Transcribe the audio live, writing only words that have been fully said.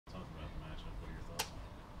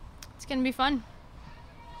going to be fun.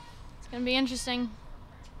 It's going to be interesting.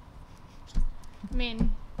 I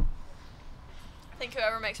mean, I think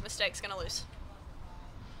whoever makes a mistake is going to lose.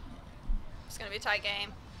 It's going to be a tight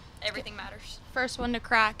game. Everything matters. First one to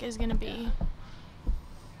crack is going to be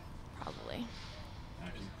probably.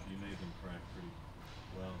 Actually, you made them crack pretty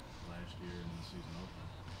well last year in the season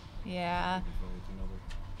opener. Yeah. Looking forward to another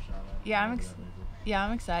shot at Yeah, whatever that may be. Yeah,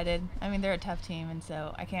 I'm excited. I mean, they're a tough team, and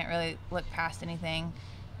so I can't really look past anything.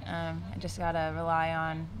 I just got to rely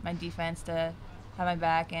on my defense to have my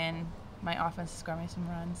back and my offense to score me some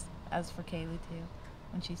runs, as for Kaylee, too,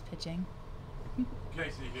 when she's pitching.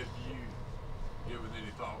 Kasey, have you given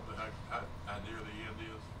any thought to how near the end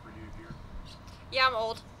is for you here? Yeah, I'm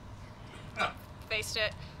old. Faced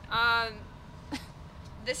it.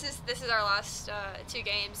 This is our last 3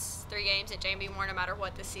 games at JMB Moore, no matter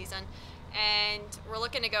what this season, and we're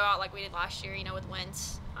looking to go out like we did last year, with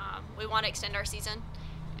wins. We want to extend our season,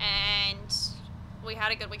 and we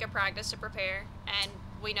had a good week of practice to prepare, and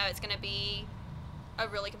we know it's going to be a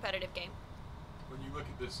really competitive game. When you look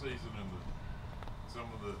at this season and some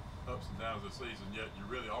of the ups and downs of the season, yet you're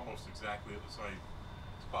really almost exactly at the same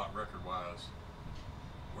spot record-wise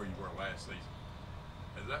where you were last season.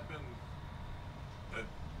 Has that been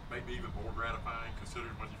maybe even more gratifying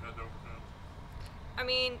considering what you've had to overcome? I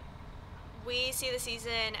mean, we see the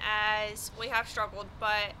season as we have struggled,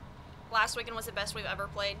 but last weekend was the best we've ever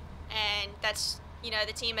played, and that's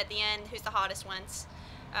the team at the end who's the hottest wins.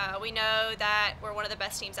 We know that we're one of the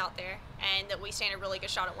best teams out there and that we stand a really good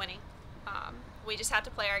shot at winning. We just have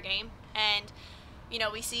to play our game, and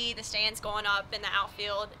we see the stands going up in the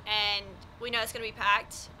outfield, and we know it's going to be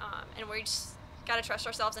packed, and we just got to trust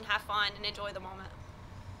ourselves and have fun and enjoy the moment.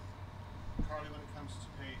 Carlee, when it comes to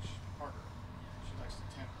Paige Parker, she likes to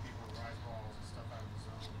tempt people with rise balls and stuff out of the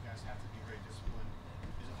zone. You guys have to be very disciplined.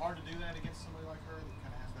 Is it hard to do that against somebody like her that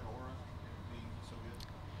kind of has that aura of being so good?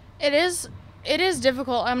 It is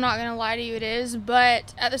difficult. I'm not going to lie to you, it is.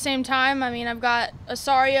 But at the same time, I mean, I've got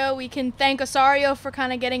Osario. We can thank Osario for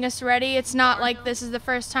kind of getting us ready. It's not like this is the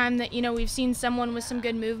first time that, we've seen someone with some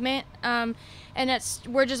good movement. And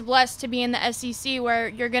we're just blessed to be in the SEC where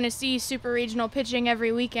you're going to see super regional pitching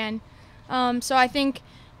every weekend. So I think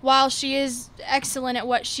while she is excellent at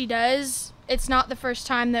what she does, it's not the first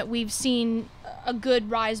time that we've seen a good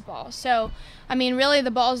rise ball. So, I mean, really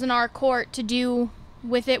the ball's in our court to do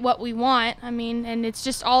with it what we want. I mean, and it's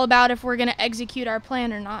just all about if we're going to execute our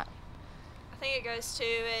plan or not. I think it goes to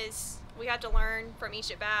is we have to learn from each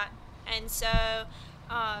at bat, and so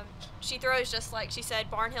she throws just like she said.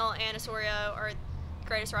 Barnhill and Osorio are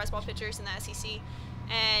greatest rise ball pitchers in the SEC,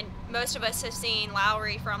 and most of us have seen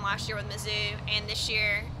Lowry from last year with Mizzou and this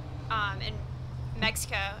year in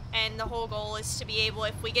Mexico, and the whole goal is to be able,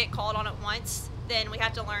 if we get called on it once, then we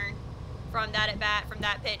have to learn from that at bat, from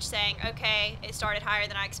that pitch, saying, okay, it started higher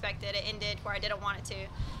than I expected, it ended where I didn't want it to.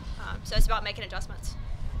 So it's about making adjustments.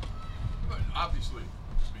 But obviously,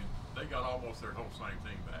 I mean, they got almost their whole same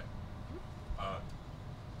team back.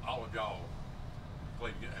 All of y'all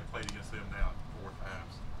have played against them now 4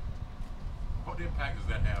 times. What impact does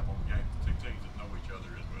that have on the game? 2 teams that know each other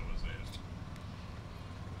as well as this.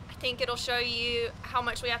 I think it'll show you how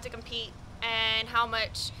much we have to compete and how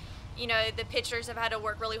much the pitchers have had to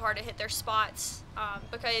work really hard to hit their spots,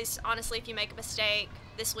 because honestly, if you make a mistake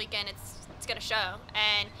this weekend, it's going to show,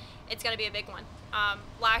 and it's going to be a big one.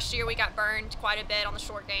 Last year we got burned quite a bit on the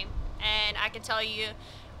short game, and I can tell you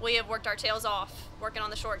we have worked our tails off working on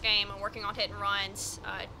the short game and working on hitting runs,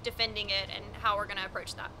 defending it, and how we're going to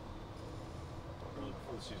approach that.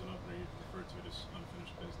 Before the season opener, you referred to it as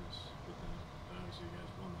unfinished business, but then obviously you guys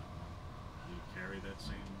won that one. Do you carry that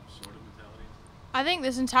same sort of mentality? I think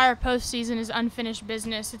this entire postseason is unfinished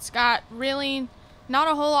business. It's got really not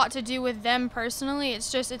a whole lot to do with them personally.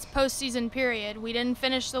 It's just it's postseason period. We didn't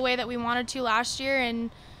finish the way that we wanted to last year, and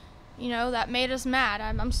that made us mad.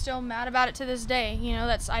 I'm still mad about it to this day.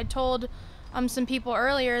 I told some people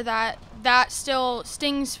earlier that still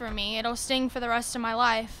stings for me. It'll sting for the rest of my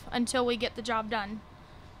life until we get the job done.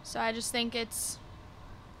 So I just think it's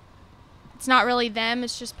not really them.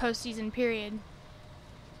 It's just postseason period.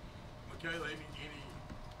 Makayla, any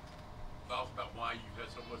thoughts about why you've had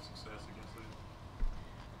so much success against them?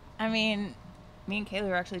 I mean, me and Kaylee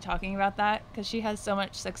were actually talking about that because she has so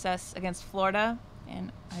much success against Florida,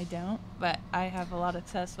 and I don't. But I have a lot of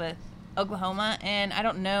success with Oklahoma, and I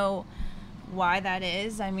don't know why that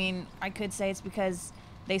is. I mean, I could say it's because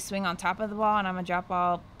they swing on top of the ball and I'm a drop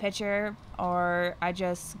ball pitcher, or I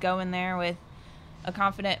just go in there with a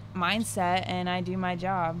confident mindset and I do my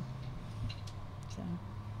job. So.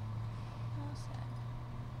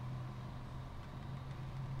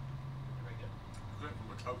 Clint,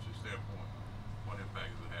 from a coach's standpoint, what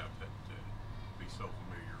impact does it have to be so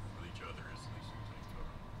familiar with each other as these two teams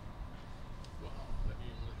are? Well, I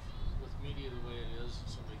mean, with media the way it is, and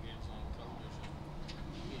so many games on television,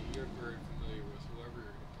 you're very familiar with whoever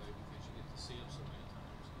you're going to play because you get to see them so many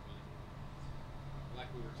times. I mean, like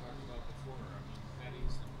we were talking about before, I mean,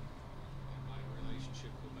 Patty's and my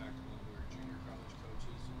relationship go back to when we were junior college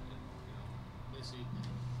coaches, and Missy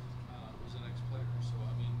was an ex-player, so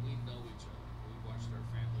I mean, we know each other. We watched our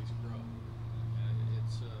families grow, and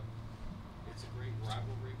it's a great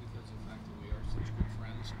rivalry because of the fact that we are such good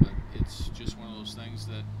friends. But it's just one of those things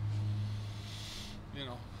that,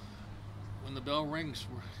 when the bell rings,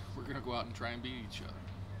 we're going to go out and try and beat each other.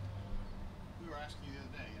 We were asking you the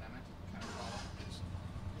other day, and I meant to kind of follow up with this.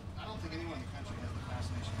 I don't think anyone in the country has the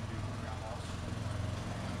fascination to do ground balls.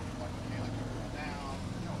 Like Makayla Cooper down,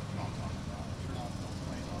 you know what I'm talking about. You're not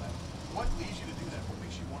playing all that. What leads you to do that? What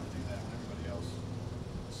makes you want to do that when everybody else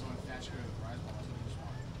is so infatuated with rise balls and you just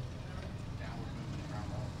want downward movement ground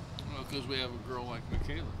ball? Well, because we have a girl like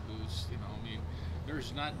Makayla, who's,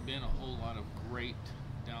 there's not been a whole lot of great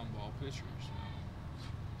down ball pitchers.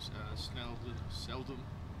 Seldom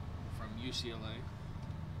from UCLA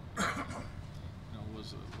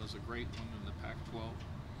was a great one in the Pac-12,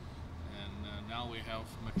 and now we have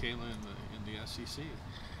Makayla in the SEC.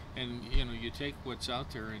 And you take what's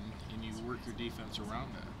out there and you work your defense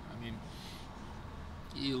around that. I mean,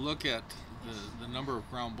 you look at the number of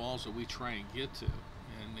ground balls that we try and get to,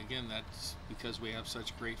 and again, that's because we have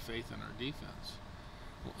such great faith in our defense.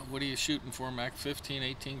 What are you shooting for, Mac? 15,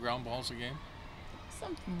 18 ground balls a game?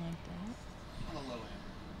 Something like that. On the low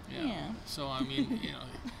end. Yeah. So I mean,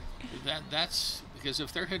 that's because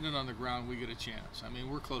if they're hitting it on the ground, we get a chance. I mean,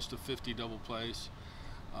 we're close to 50 double plays.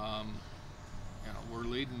 We're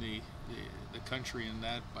leading the country in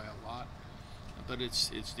that by a lot, but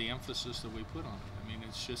it's the emphasis that we put on it. I mean,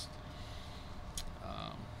 it's just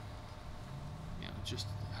just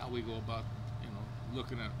how we go about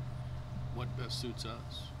looking at what best suits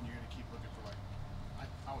us. You're going to keep looking for, like,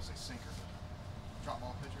 I would say sinker, but drop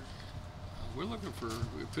ball pitchers? We're looking for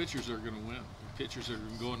pitchers that are going to win, pitchers that are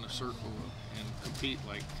going to go in the circle and compete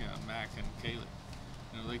like Mac and Kaylee.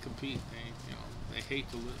 They compete. They hate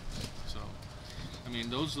to lose. So, I mean,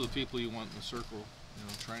 those are the people you want in the circle,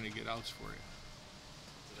 trying to get outs for you.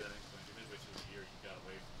 To that extent, midway through the year, you got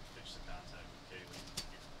away from pitch to contact with Kaylee.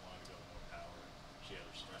 You wanted to go more power. She had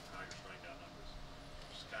higher strikeout numbers.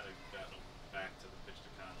 Just kind of got back to the pitch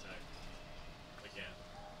to contact again.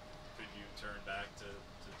 Could you turn back to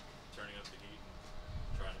turning up the heat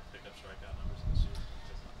and trying to pick up strikeout numbers this year?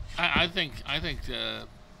 I think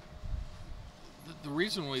the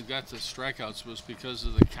reason we got the strikeouts was because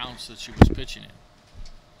of the counts that she was pitching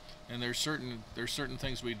in, and there's certain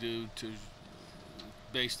things we do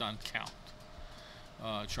based on count,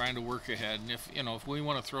 trying to work ahead. And if we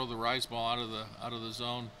want to throw the rise ball out of the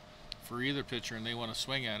zone for either pitcher and they want to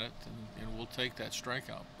swing at it, and we'll take that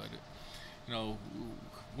strikeout. But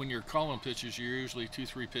when you're calling pitches, you're usually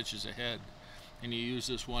 2-3 pitches ahead, and you use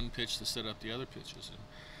this one pitch to set up the other pitches.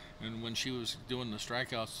 And when she was doing the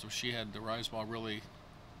strikeouts, she had the rise ball really,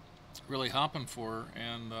 really hopping for her.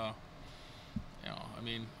 And I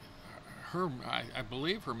mean, I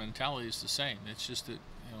believe her mentality is the same. It's just that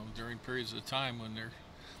during periods of time when they're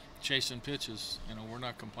chasing pitches, we're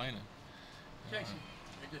not complaining. Kasey,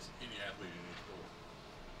 I guess any athlete in this sport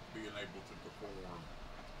being able to perform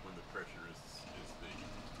when the pressure is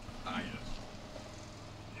the highest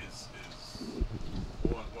is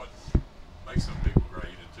one what makes some people great,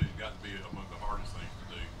 and two, got to be among the hardest things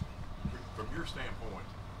to do. From your standpoint,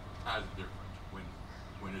 how is it different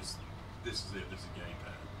when this is a game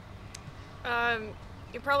time?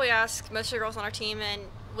 You probably ask most of the girls on our team, and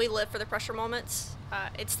we live for the pressure moments.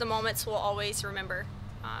 It's the moments we'll always remember.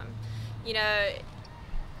 I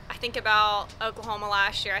think about Oklahoma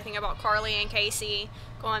last year. I think about Carlee and Kasey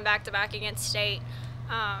going back-to-back against State.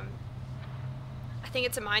 I think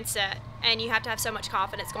it's a mindset, and you have to have so much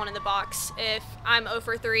confidence going in the box. If I'm 0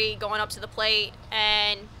 for 3 going up to the plate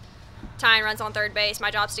and Tyne runs on third base,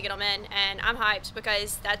 my job's to get them in, and I'm hyped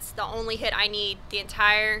because that's the only hit I need the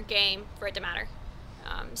entire game for it to matter.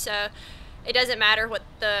 So it doesn't matter what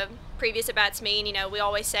the previous at-bats mean. We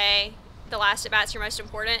always say the last at-bat's your most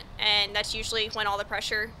important, and that's usually when all the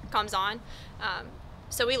pressure comes on.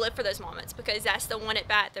 So we live for those moments because that's the one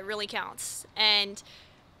at-bat that really counts. And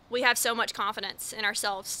we have so much confidence in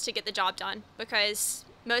ourselves to get the job done because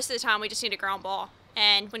most of the time we just need a ground ball.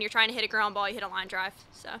 And when you're trying to hit a ground ball, you hit a line drive.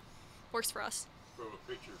 So works for us. From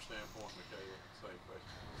a pitcher standpoint, Makayla, same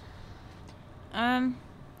question.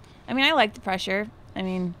 I mean, I like the pressure. I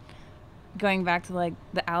mean, going back to like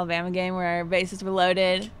the Alabama game where our bases were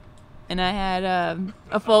loaded and I had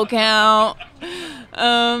a full count.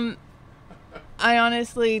 I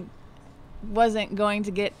honestly wasn't going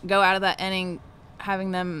to go out of that inning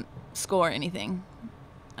having them score anything.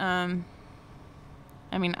 I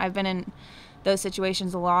mean, I've been in those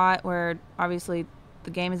situations a lot where obviously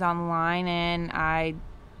the game is on the line, and I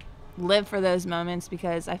live for those moments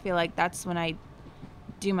because I feel like that's when I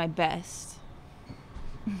do my best.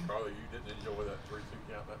 Carlee, you didn't enjoy that 3-2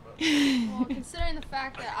 count that much. Well, considering the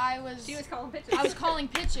fact that She was calling pitches. I was calling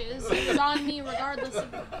pitches, it was on me regardless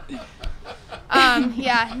of.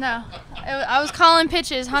 Yeah, no, I was calling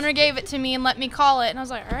pitches. Hunter gave it to me and let me call it, and I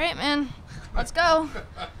was like, all right, man, let's go.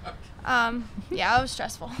 Yeah, it was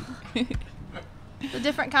stressful. It's a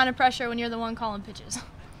different kind of pressure when you're the one calling pitches.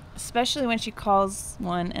 Especially when she calls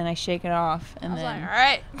one and I shake it off, and I was then like, all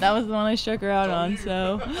right. that was the one I struck her out on.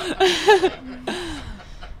 So.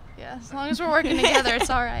 Yeah, as long as we're working together,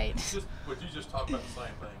 it's all right. Would you just talk about the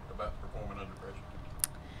same thing about performing under pressure?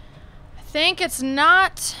 I think it's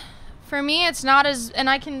not, for me, it's not as, and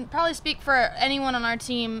I can probably speak for anyone on our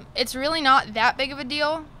team, it's really not that big of a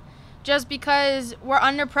deal. Just because we're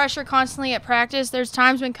under pressure constantly at practice, there's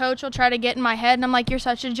times when coach will try to get in my head and I'm like, you're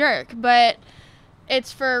such a jerk. But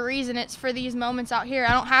it's for a reason. It's for these moments out here.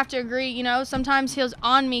 I don't have to agree, you know. Sometimes he's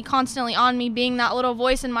on me, constantly on me, being that little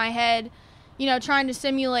voice in my head, you know, trying to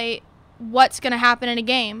simulate what's going to happen in a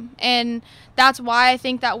game. And that's why I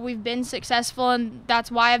think that we've been successful, and that's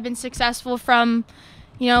why I've been successful from,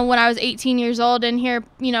 you know, when I was 18 years old and here,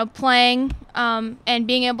 you know, playing and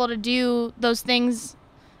being able to do those things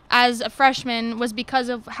as a freshman was because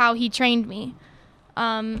of how he trained me.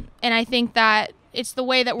 And I think that it's the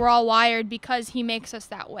way that we're all wired because he makes us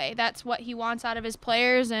that way. That's what he wants out of his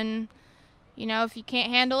players, and, you know, if you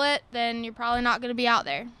can't handle it, then you're probably not going to be out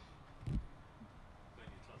there.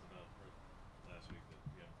 Then you talked about last week that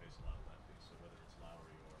you haven't faced a lot of lefties, so whether it's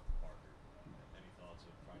Lowry or Parker, any thoughts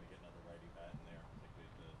of trying to get another righty bat in there,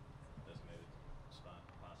 particularly the designated spot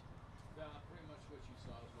possible? Yeah, pretty much what you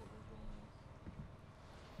saw is what we're going with.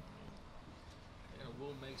 You know,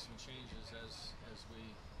 we'll make some changes as we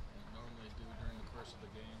normally do during the course of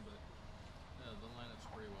the game, but the lineup's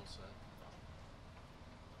pretty well set.